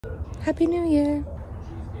Happy New Year.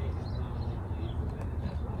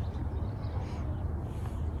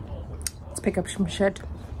 Let's pick up some shit.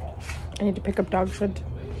 I need to pick up dog shit,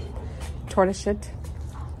 tortoise shit,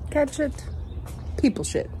 cat shit, people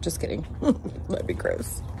shit. Just kidding. That'd be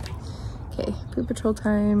gross. Okay, poop patrol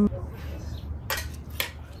time.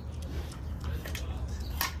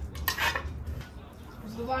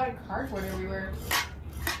 There's a lot of cardboard everywhere.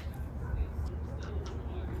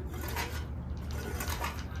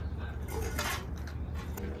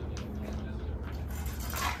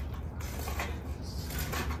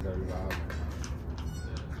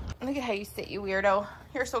 Look at how you sit, you weirdo.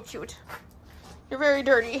 You're so cute. You're very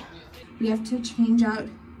dirty. We have to change out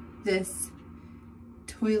this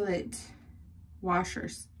toilet washer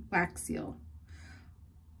wax seal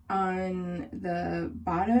on the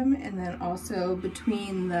bottom, and then also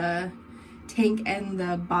between the tank and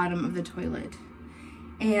the bottom of the toilet.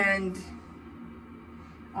 And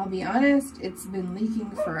I'll be honest, it's been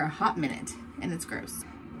leaking for a hot minute and it's gross.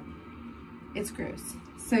 It's gross.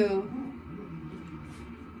 So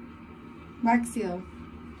wax seal.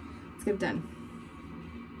 Let's get it done.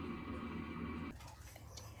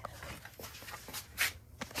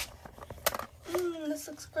 This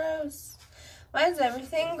looks gross. Why is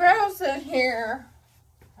everything gross in here?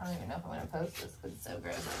 I don't even know if I'm gonna post this because it's so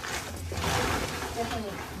gross.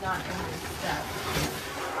 Definitely not in this stuff.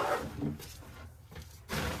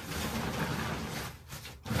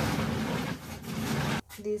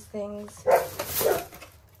 These things.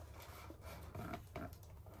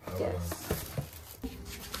 Yes.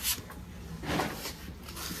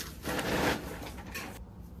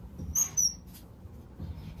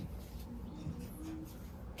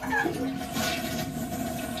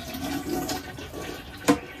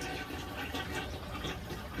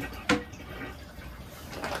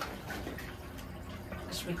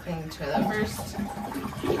 Should we clean the toilet first?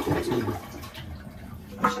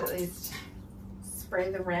 I should at least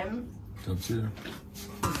spray the rim. Don't you?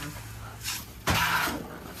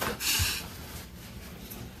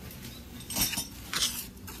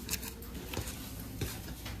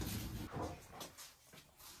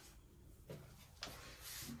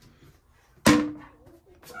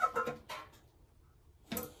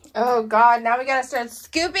 Oh God, now we gotta start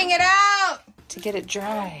scooping it out to get it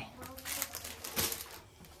dry.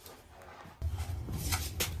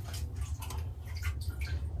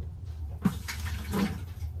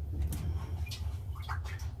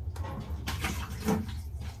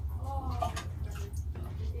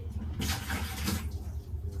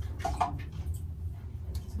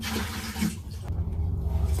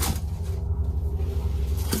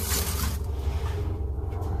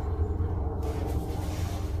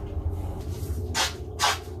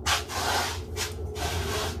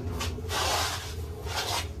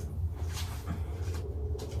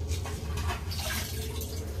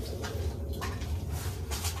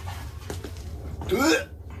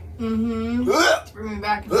 Bring me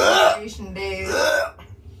back to graduation days.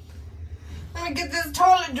 Let me get this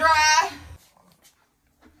toilet dry.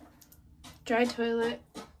 Dry toilet.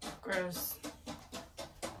 Gross.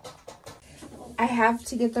 I have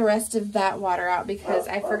to get the rest of that water out because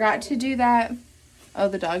I forgot to do that. Oh,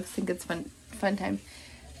 the dogs think it's fun time.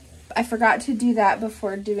 I forgot to do that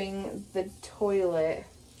before doing the toilet,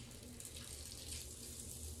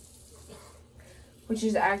 which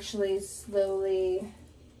is actually slowly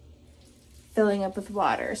filling up with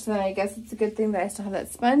water. So then I guess it's a good thing that I still have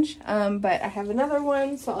that sponge. But I have another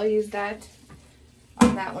one, so I'll use that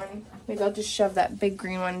on that one. Maybe I'll just shove that big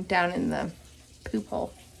green one down in the poop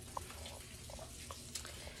hole.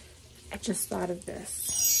 I just thought of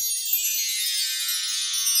this.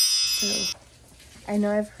 So I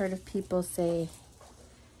know I've heard of people say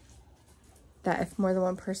that if more than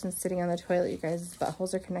one person's sitting on the toilet, you guys'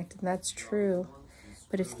 buttholes are connected, and that's true.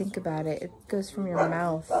 But if you think about it, it goes from your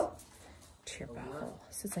mouth to your butthole.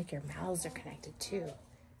 So it's like your mouths are connected too.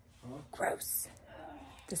 Gross.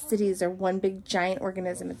 The cities are one big giant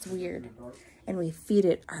organism. It's weird. And we feed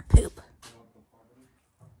it our poop.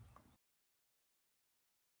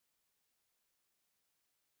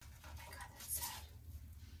 Oh my God, that's sad.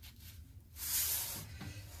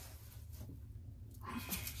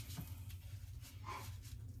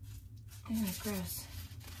 Ew, gross.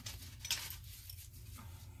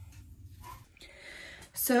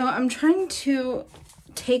 So I'm trying to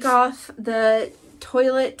take off the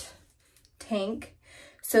toilet tank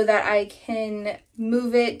so that I can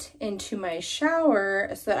move it into my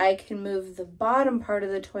shower, so that I can move the bottom part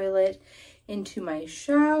of the toilet into my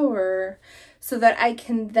shower, so that I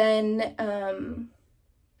can then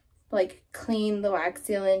like clean the wax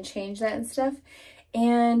seal and change that and stuff.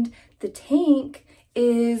 And the tank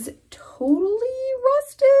is totally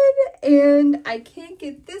rusted and I can't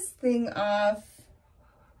get this thing off.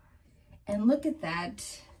 And look at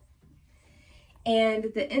that.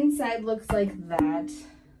 And the inside looks like that.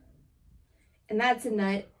 And that's a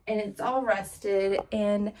nut and it's all rusted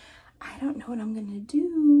and I don't know what I'm gonna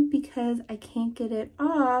do because I can't get it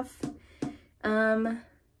off.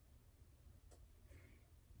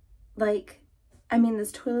 Like, I mean,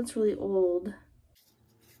 this toilet's really old.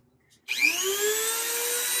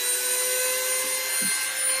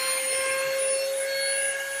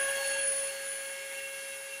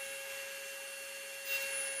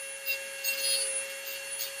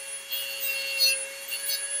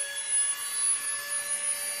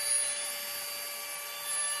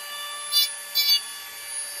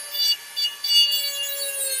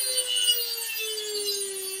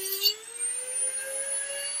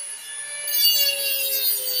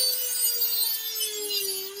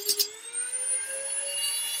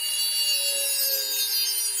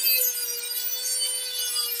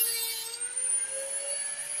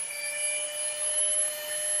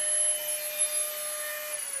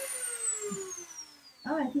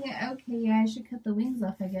 Oh, I think, okay, yeah, I should cut the wings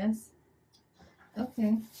off, I guess.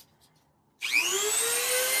 Okay.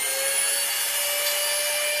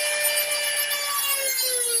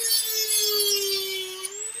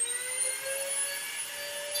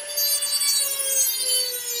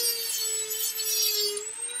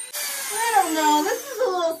 I don't know, this is a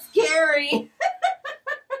little scary.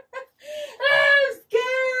 I'm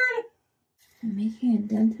scared. I'm making a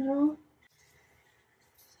dent at all?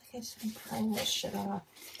 I guess I'm prying this shit off.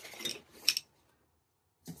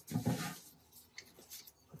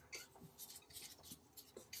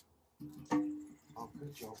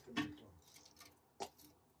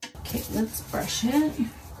 Okay, let's brush it.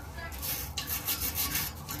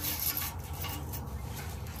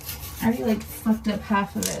 I already like fucked up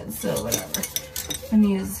half of it, so whatever. I'm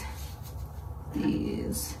gonna use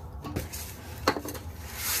these.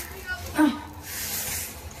 Oh.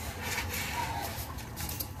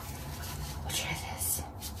 We'll try this.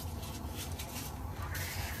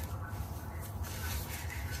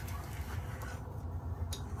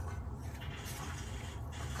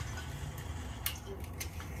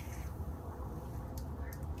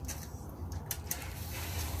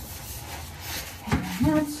 And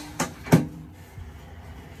that.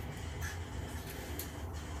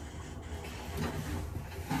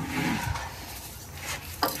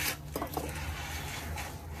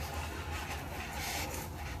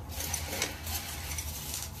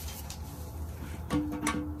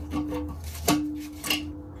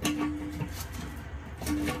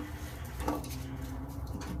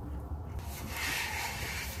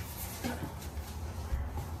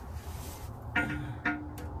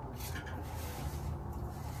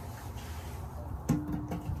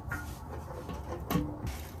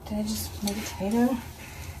 Did I just make a potato?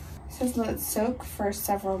 It says let it soak for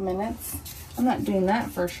several minutes. I'm not doing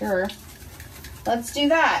that for sure. Let's do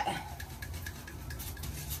that.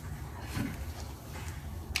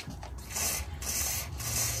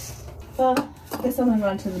 Well, I guess I'm gonna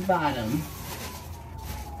go to the bottom.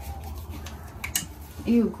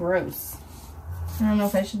 Ew, gross. I don't know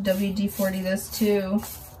if I should WD-40 this too.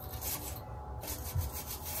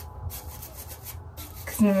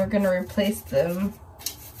 Because then we're gonna replace them.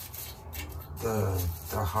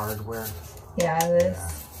 The hardware? Yeah,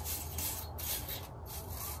 this.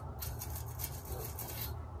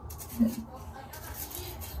 Yeah.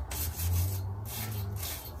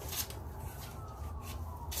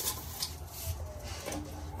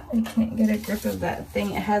 I can't get a grip of that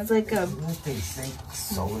thing. It has like a... Like they say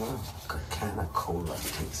soda, a can of cola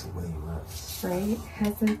takes away rust. Right? It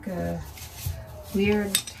has like a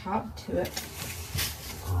weird top to it.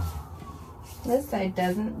 Oh. This side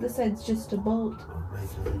doesn't. This side's just a bolt.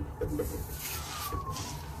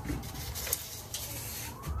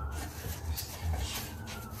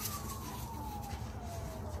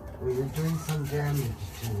 Well, you're doing some damage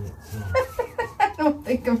to it, so. I don't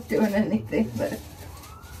think I'm doing anything, but...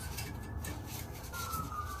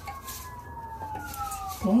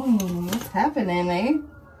 Dang, what's happening, eh?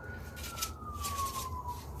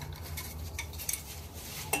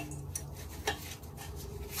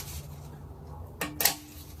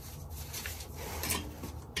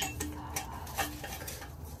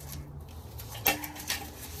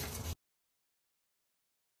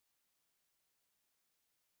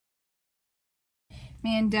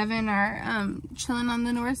 Me and Devin are chilling on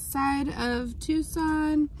the north side of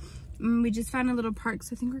Tucson. We just found a little park,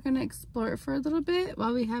 so I think we're gonna explore it for a little bit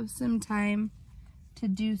while we have some time to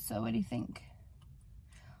do so. What do you think?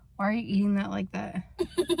 Why are you eating that like that?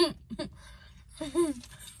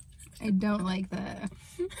 I don't like that.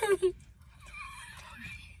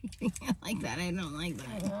 I like that. I don't like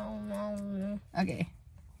that. Okay.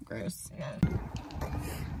 Gross.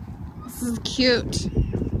 This is cute.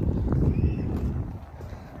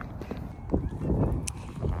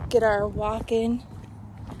 Get our walk in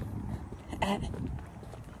at,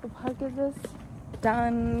 what park is this?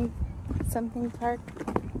 Don something park.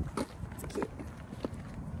 It's cute.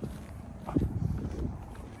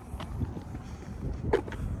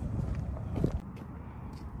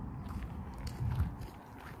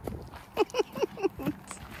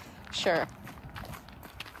 Sure.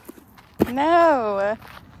 No.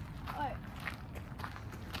 What?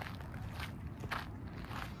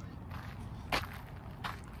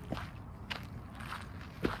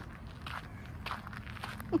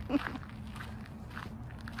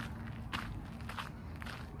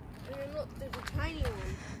 And then look, there's a tiny one.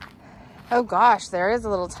 Oh gosh, there is a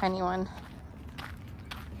little tiny one.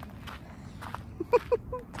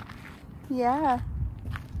 Yeah.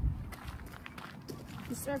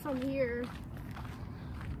 You start from here.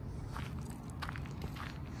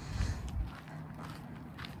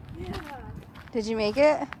 Yeah. Did you make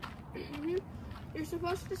it? You're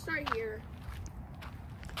supposed to start here.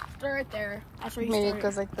 Start right there. That's where you Maybe start. it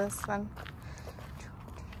goes like this then.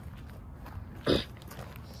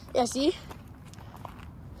 Yeah, see?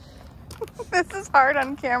 This is hard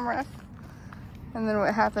on camera. And then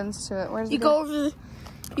what happens to it? Where's it You go over the,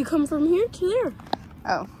 you come from here to there.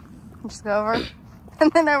 Oh, just go over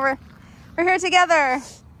and then over. We're here together.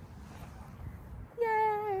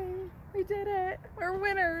 Yay! We did it. We're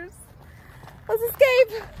winners. Let's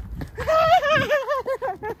escape.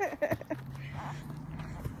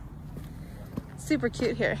 Super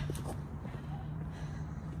cute here.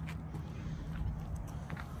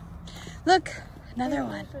 Look, another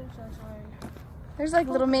one. There's like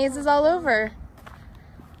little mazes all over.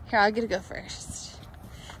 Here, I'll get to go first.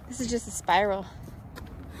 This is just a spiral.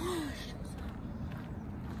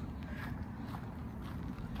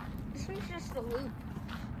 This one's just a loop.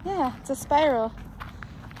 Yeah, it's a spiral.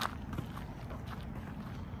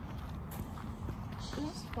 This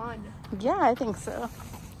is fun. Yeah, I think so.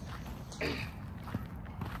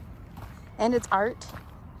 And it's art.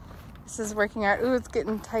 This is working art. Ooh, it's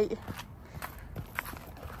getting tight.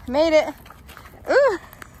 Made it. Ooh.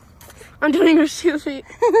 I'm doing your 2 feet.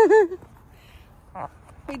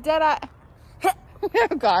 We did it.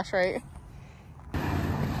 Oh gosh, right.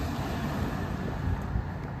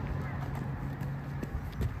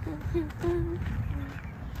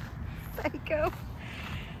 Psycho.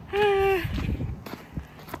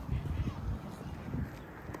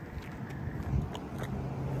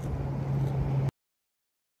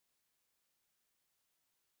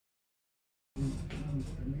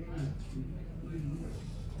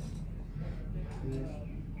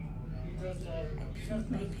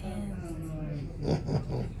 My pants.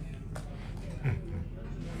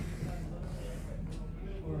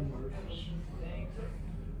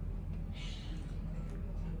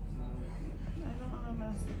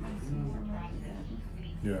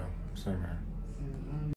 Yeah, same here.